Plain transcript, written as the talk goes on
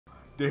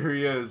There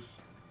he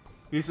is.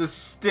 He's just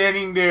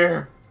standing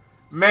there,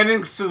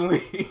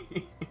 menacingly.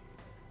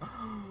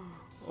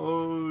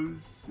 Oh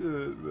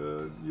shit,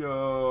 man.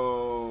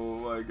 Yo,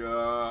 my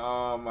god.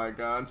 Oh my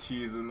god. I'm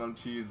cheesing. I'm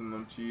cheesing.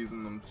 I'm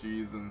cheesing. I'm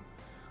cheesing.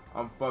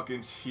 I'm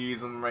fucking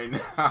cheesing right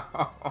now.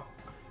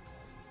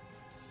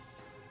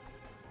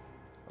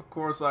 Of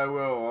course I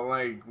will. I'm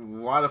like,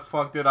 why the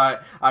fuck did I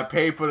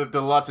pay for the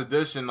deluxe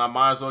edition? I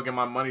might as well get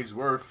my money's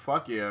worth.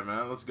 Fuck yeah,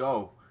 man. Let's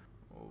go.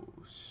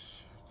 Oh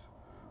shit.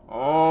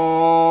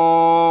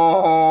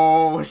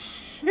 Oh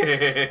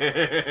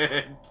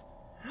shit.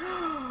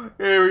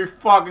 Here we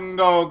fucking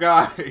go,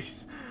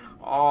 guys.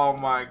 Oh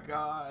my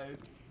god.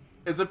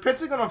 Is the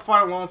Pitsy gonna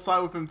fight alongside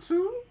with him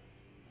too?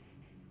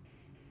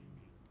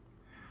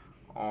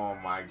 Oh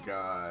my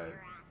god.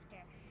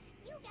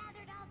 You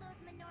gathered all those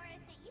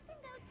menorahs so you can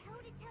go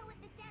toe-to-toe with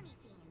the DEMI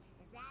Fiend.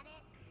 Is that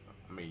it?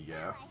 I mean,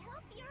 yeah. Well, I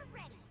hope you're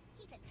ready.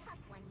 He's a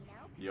tough one, you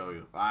know?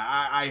 Yo,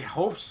 I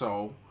hope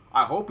so.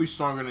 I hope he's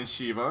stronger than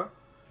Shiva.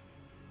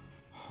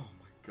 Oh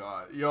my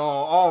god. Yo,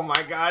 oh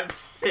my god, it's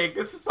sick.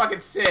 This is fucking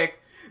sick.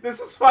 This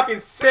is fucking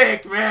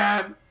sick,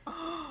 man.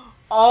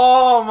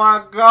 Oh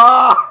my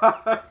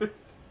god.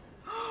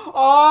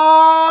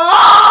 Oh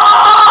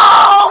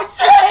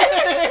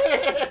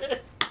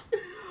shit.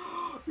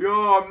 Yo,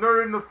 I'm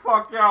nerding the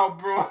fuck out,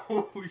 bro.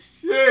 Holy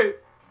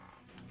shit.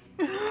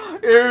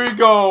 Here we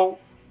go.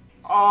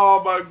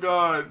 Oh my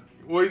god.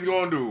 What he's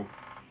gonna do?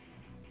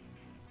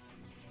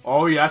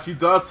 Oh, he actually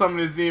does summon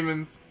his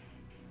demons.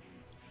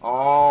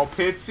 Oh,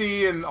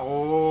 Pitsy and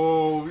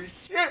oh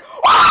shit.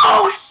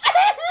 Oh shit.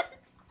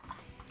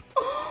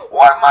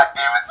 One of my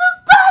demons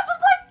just died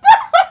just like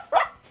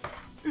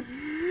that.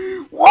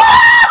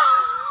 What?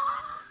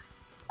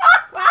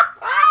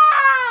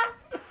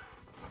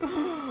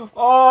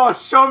 Oh,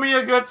 show me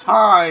a good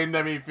time,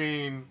 Demi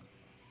Fiend.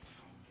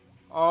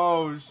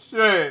 Oh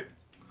shit.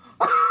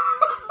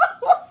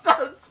 Was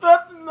not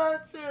expecting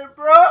that shit,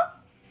 bro.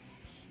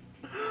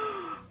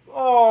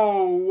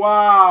 Oh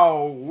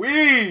wow,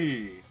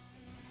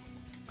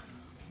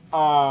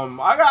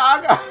 I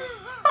got.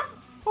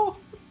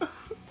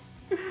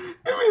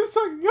 Give me a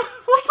second.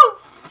 What the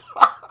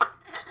fuck?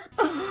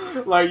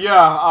 Like,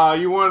 yeah,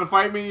 you wanted to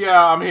fight me?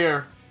 Yeah, I'm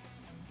here.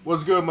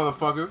 What's good,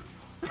 motherfucker?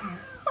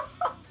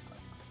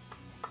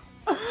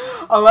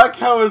 I like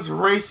how his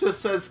racist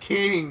says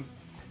king.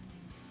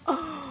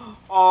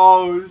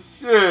 Oh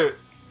shit.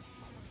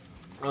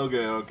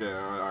 Okay,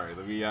 alright.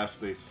 Let me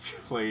actually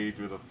play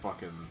through the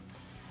fucking.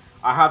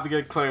 I have to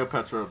get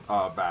Cleopatra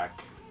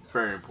back.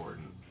 Very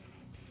important.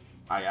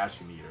 I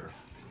actually need her.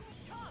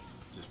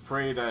 Just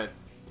pray that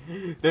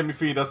Demi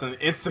Fiend doesn't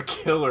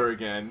insta-kill her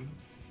again.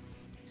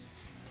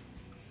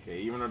 Okay,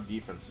 even her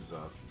defense is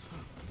up.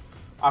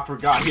 I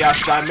forgot he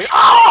has that.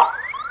 Oh!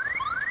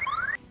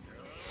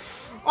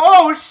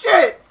 Oh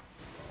shit!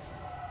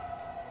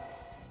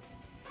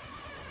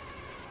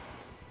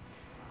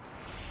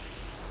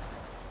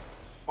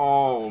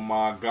 Oh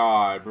my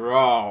god,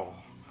 bro.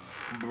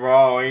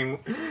 Bro,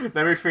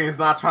 Demi Fiend's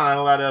not trying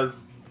to let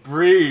us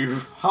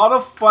breathe. How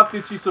the fuck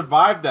did she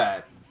survive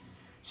that?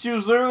 She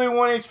was literally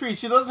 1 HP.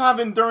 She doesn't have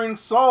Enduring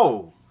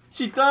Soul.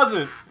 She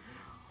doesn't.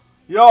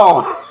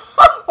 Yo.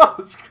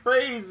 It's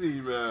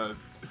crazy, man.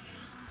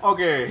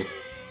 Okay.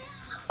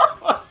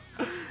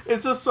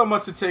 It's just so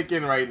much to take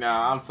in right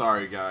now. I'm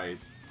sorry,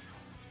 guys.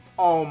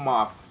 Oh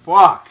my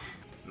fuck.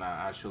 Nah,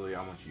 actually,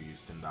 I want you to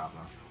use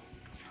Tindava.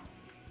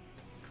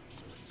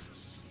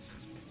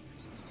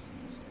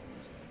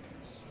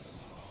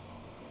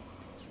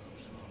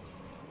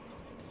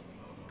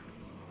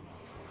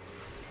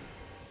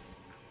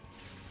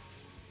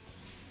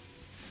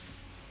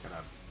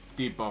 Gotta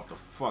debuff the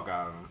fuck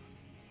out of him.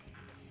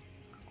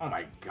 Oh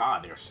my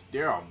god,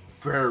 they're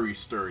very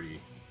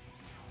sturdy.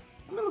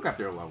 Let me look at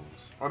their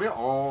levels. Are they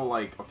all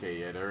like, okay,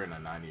 yeah, they're in a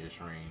 90-ish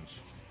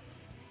range.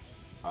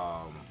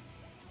 I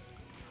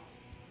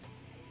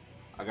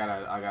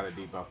gotta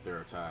debuff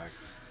their attack.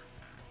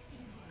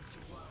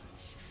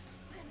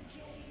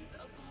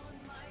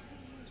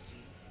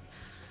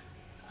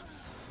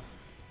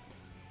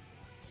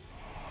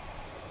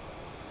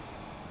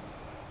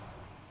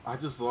 I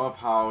just love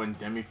how in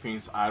Demi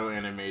Fiend's idle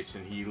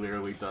animation he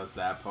literally does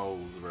that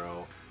pose,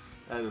 bro.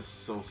 That is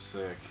so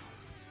sick.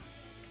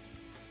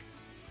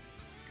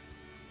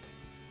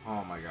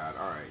 Oh my god,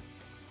 alright.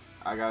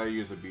 I gotta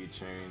use a beat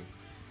chain.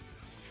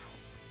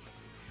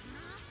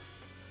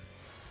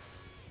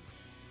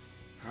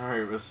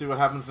 Alright, let's see what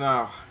happens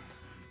now.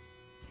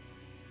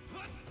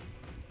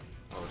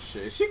 Oh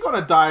shit, is she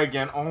gonna die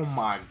again? Oh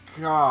my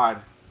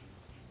god.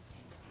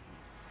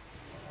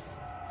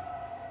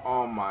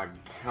 Oh my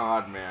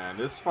god, man.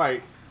 This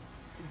fight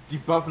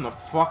debuffing the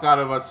fuck out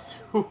of us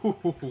too.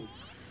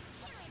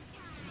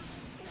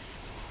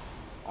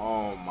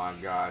 Oh my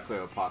god,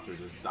 Cleopatra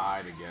just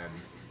died again.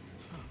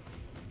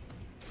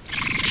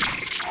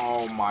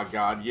 Oh my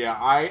god, yeah,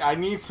 I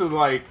need to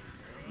like,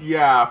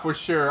 yeah, for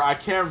sure. I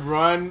can't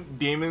run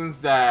demons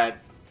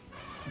that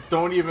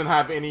don't even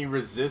have any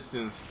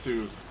resistance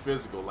to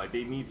physical. Like,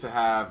 they need to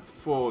have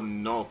full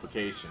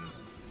nullification.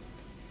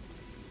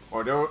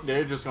 Or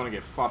they're just gonna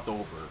get fucked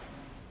over.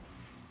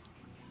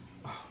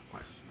 Oh my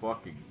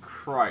fucking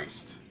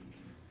Christ.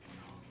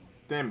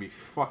 Demi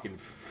fucking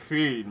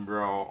Fiend,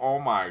 bro. Oh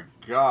my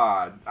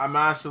god. I'm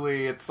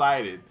actually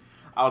excited.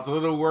 I was a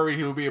little worried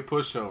he would be a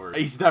pushover.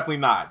 He's definitely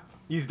not.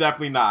 He's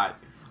definitely not.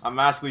 I'm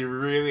actually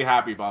really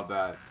happy about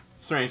that.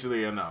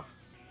 Strangely enough.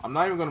 I'm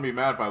not even gonna be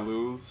mad if I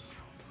lose.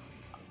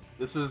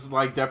 This is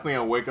like definitely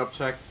a wake-up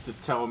check to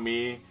tell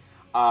me,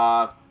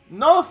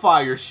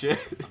 nullify your shit.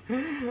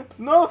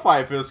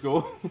 Nullify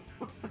physical.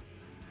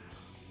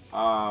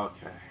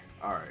 Okay.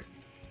 Alright.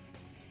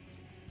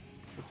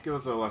 Let's give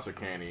us a lesser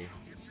candy.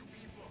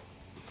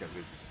 Because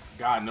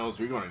God knows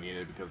we're gonna need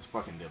it because it's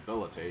fucking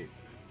debilitate.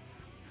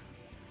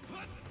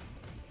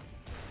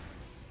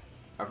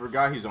 I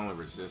forgot he's only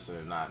resistant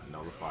and not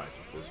nullified to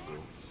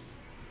physical.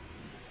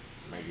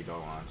 Maybe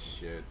don't on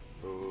shit.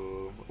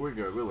 Ooh, we're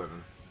good, we're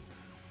living.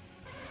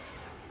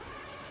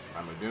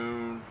 I'm a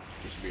Doom.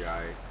 He should be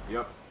alright.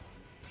 Yep.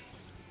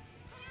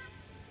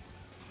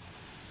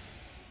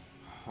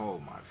 Oh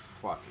my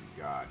fucking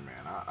god,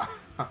 man.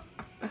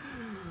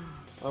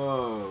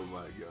 Oh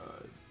my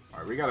god.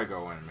 Alright, we gotta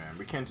go in, man.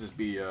 We can't just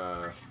be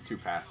too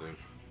passive.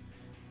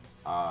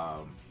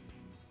 No.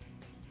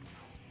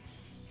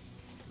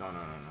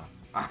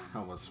 I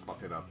almost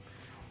fucked it up.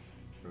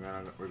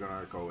 We're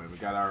gonna go in. We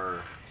got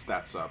our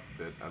stats up a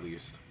bit at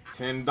least.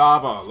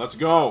 Tindaba, let's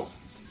go.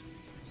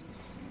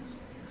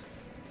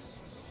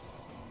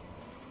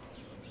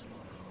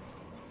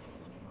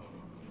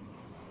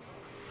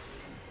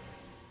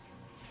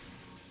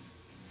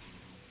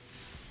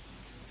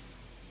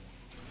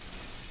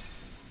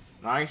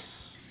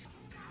 Nice.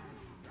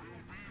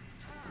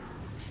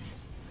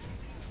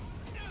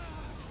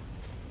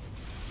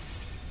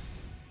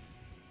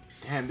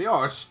 Damn, they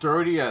are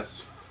sturdy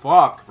as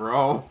fuck,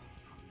 bro.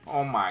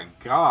 Oh my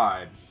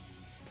god.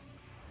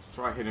 Let's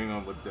try hitting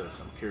them with this.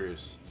 I'm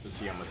curious to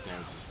see how much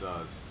damage this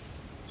does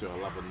to a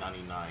level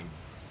 99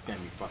 Demi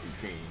fucking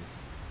Fiend.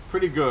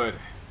 Pretty good,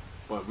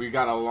 but we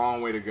got a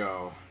long way to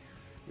go.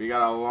 We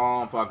got a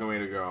long fucking way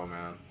to go,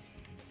 man.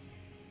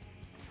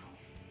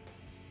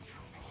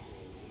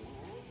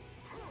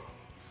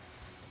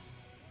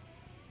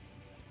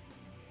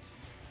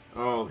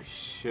 Holy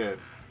shit.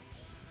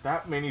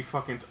 That many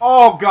fucking...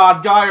 Oh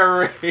god,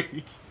 Gaia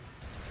Rage!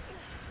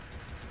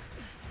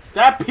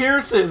 That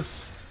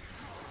pierces!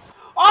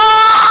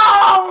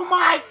 Oh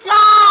my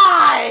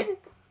god!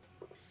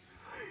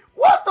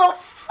 What the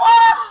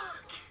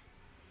fuck?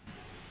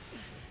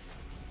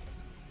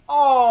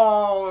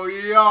 Oh,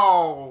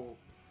 yo.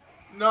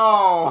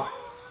 No.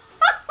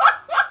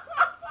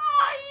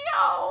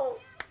 Yo.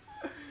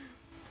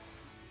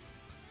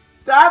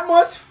 That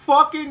much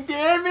fucking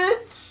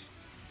damage?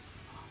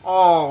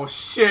 Oh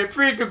shit,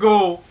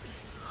 Freakagool!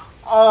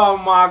 Oh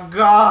my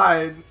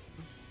god!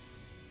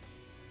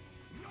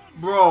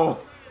 Bro!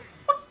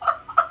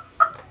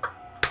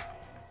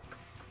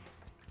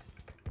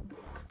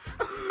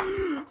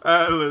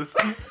 Atlas.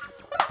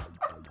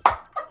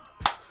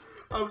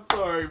 I'm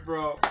sorry,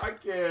 bro. I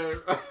can't.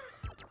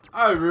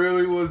 I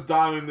really was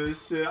downing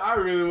this shit. I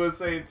really was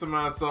saying to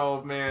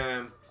myself,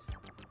 man,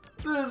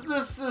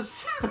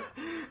 this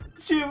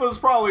she was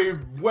probably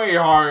way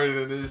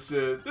harder than this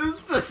shit.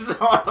 This is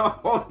on a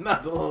whole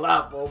nother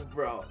level,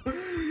 bro.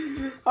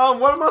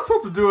 What am I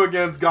supposed to do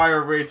against Gaia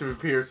Rage with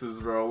Pierces,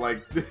 bro?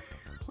 Like,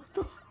 what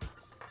the?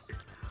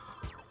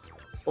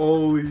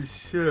 Holy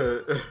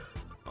shit!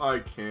 I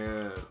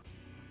can't.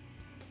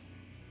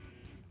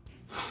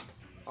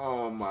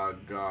 Oh my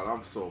god,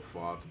 I'm so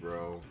fucked,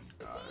 bro.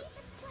 God.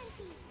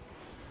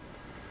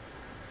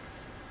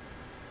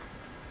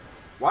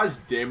 Why is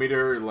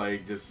Demeter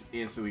like just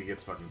instantly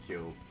gets fucking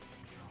killed?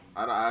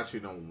 I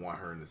actually don't want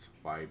her in this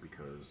fight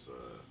because,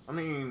 I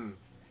mean,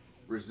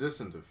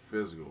 resistant to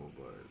physical,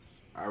 but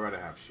I'd rather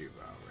have Shiva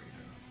out right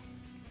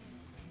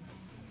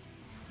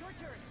now. Your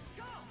turn,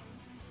 go!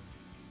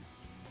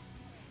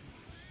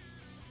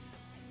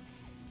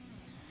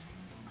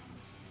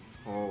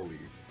 Holy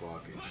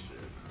fucking shit,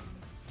 man.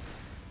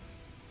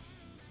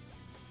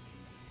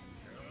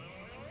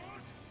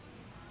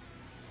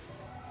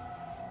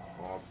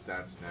 All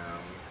stats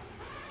down.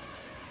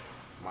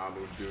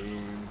 Mamu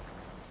Doom.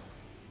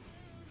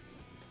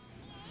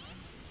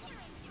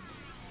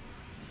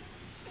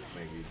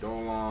 Maybe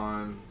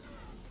Dolan.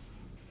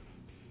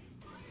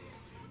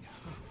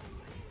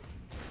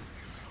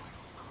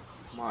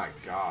 My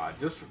god,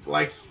 just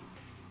like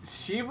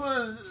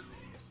Shiva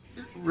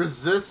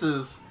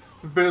resists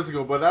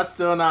physical, but that's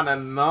still not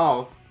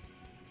enough.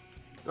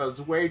 That's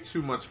way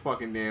too much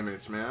fucking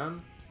damage,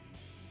 man.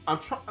 I'm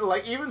trying,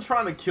 like, even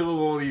trying to kill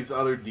all these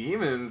other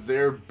demons,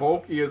 they're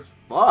bulky as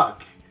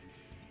fuck.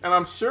 And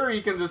I'm sure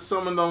he can just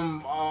summon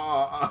them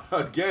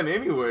again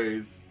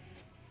anyways.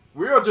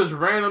 We are just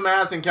random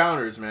ass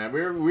encounters, man.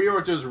 We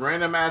are just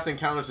random ass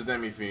encounters to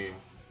Demi Fiend.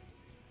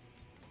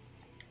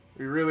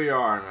 We really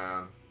are,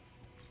 man.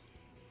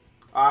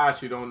 I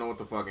actually don't know what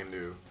to fucking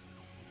do.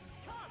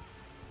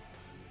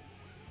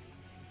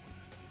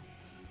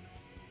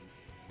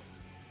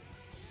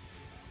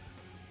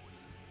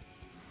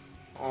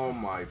 Oh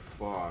my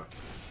fuck.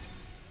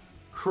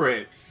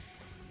 Crit.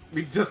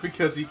 Just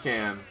because he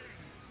can.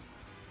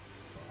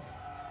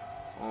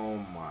 Oh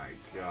my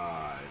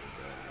god,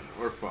 man.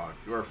 We're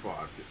fucked. We're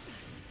fucked.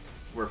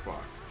 We're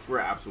fucked. We're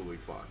absolutely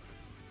fucked.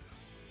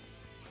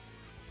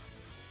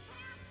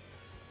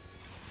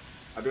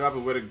 I do have a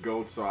wit of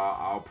goat, so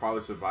I'll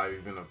probably survive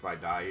even if I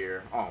die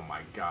here. Oh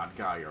my god,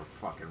 you're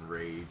fucking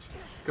rage.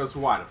 Because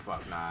why the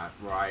fuck not?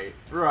 Right?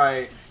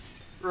 Right?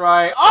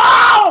 Right?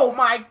 Oh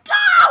my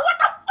god! What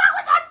the fuck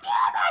was that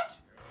damage?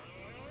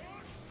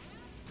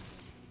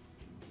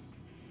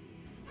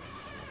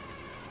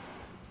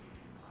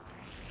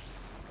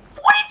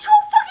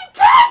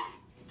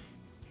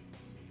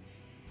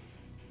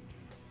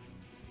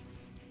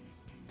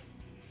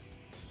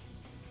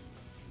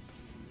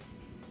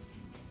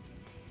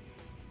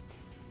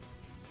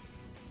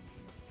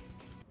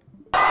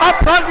 I'm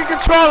pocket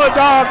controller,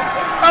 dog.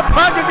 I'm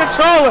pocket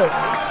controller.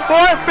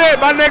 Forfeit,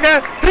 my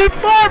nigga. He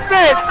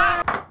forfeits.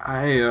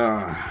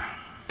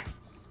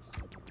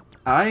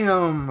 I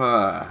am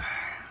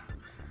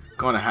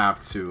gonna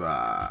have to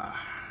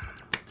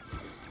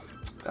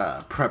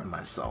prep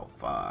myself.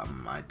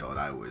 I thought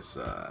I was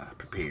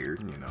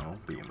prepared, you know,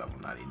 being level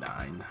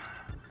 99,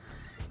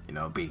 you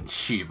know, being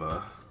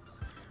Shiva,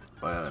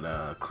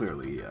 but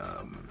clearly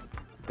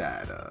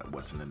that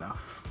wasn't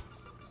enough.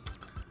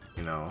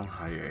 You know,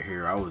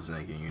 here I was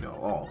thinking, you know,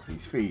 oh,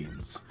 these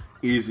fiends,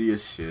 easy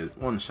as shit,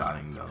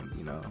 one-shotting them,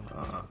 you know.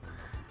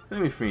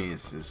 Enemy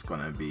Fiends is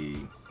gonna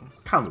be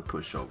kind of a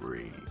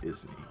pushover,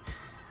 isn't he?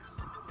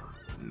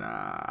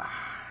 Nah,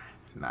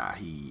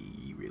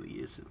 he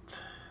really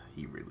isn't.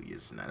 He really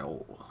isn't at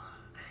all.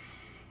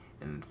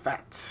 In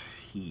fact,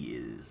 he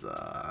is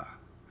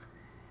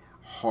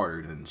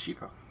harder than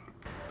Shiva.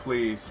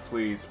 Please,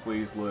 please,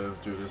 please live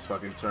through this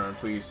fucking turn,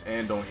 please,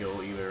 and don't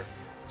heal either.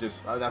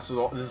 Just this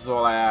is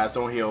all I ask.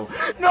 Don't heal.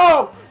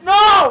 No,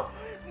 no.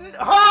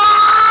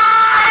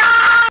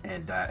 Ah!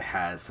 And that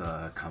has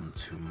come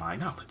to my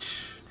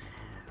knowledge.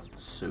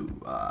 So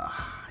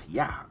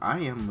yeah, I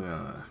am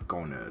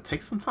going to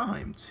take some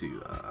time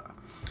to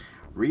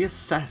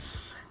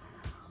reassess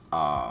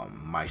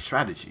my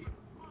strategy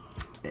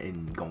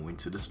in going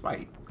to this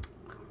fight.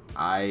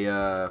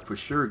 I for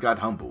sure got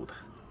humbled.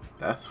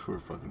 That's for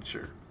fucking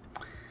sure.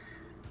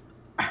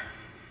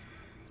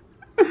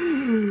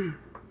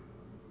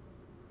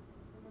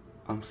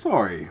 I'm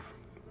sorry,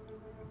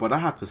 but I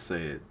have to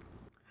say it.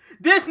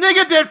 This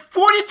nigga did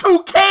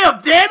 42k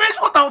of damage?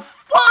 What the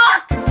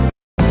fuck?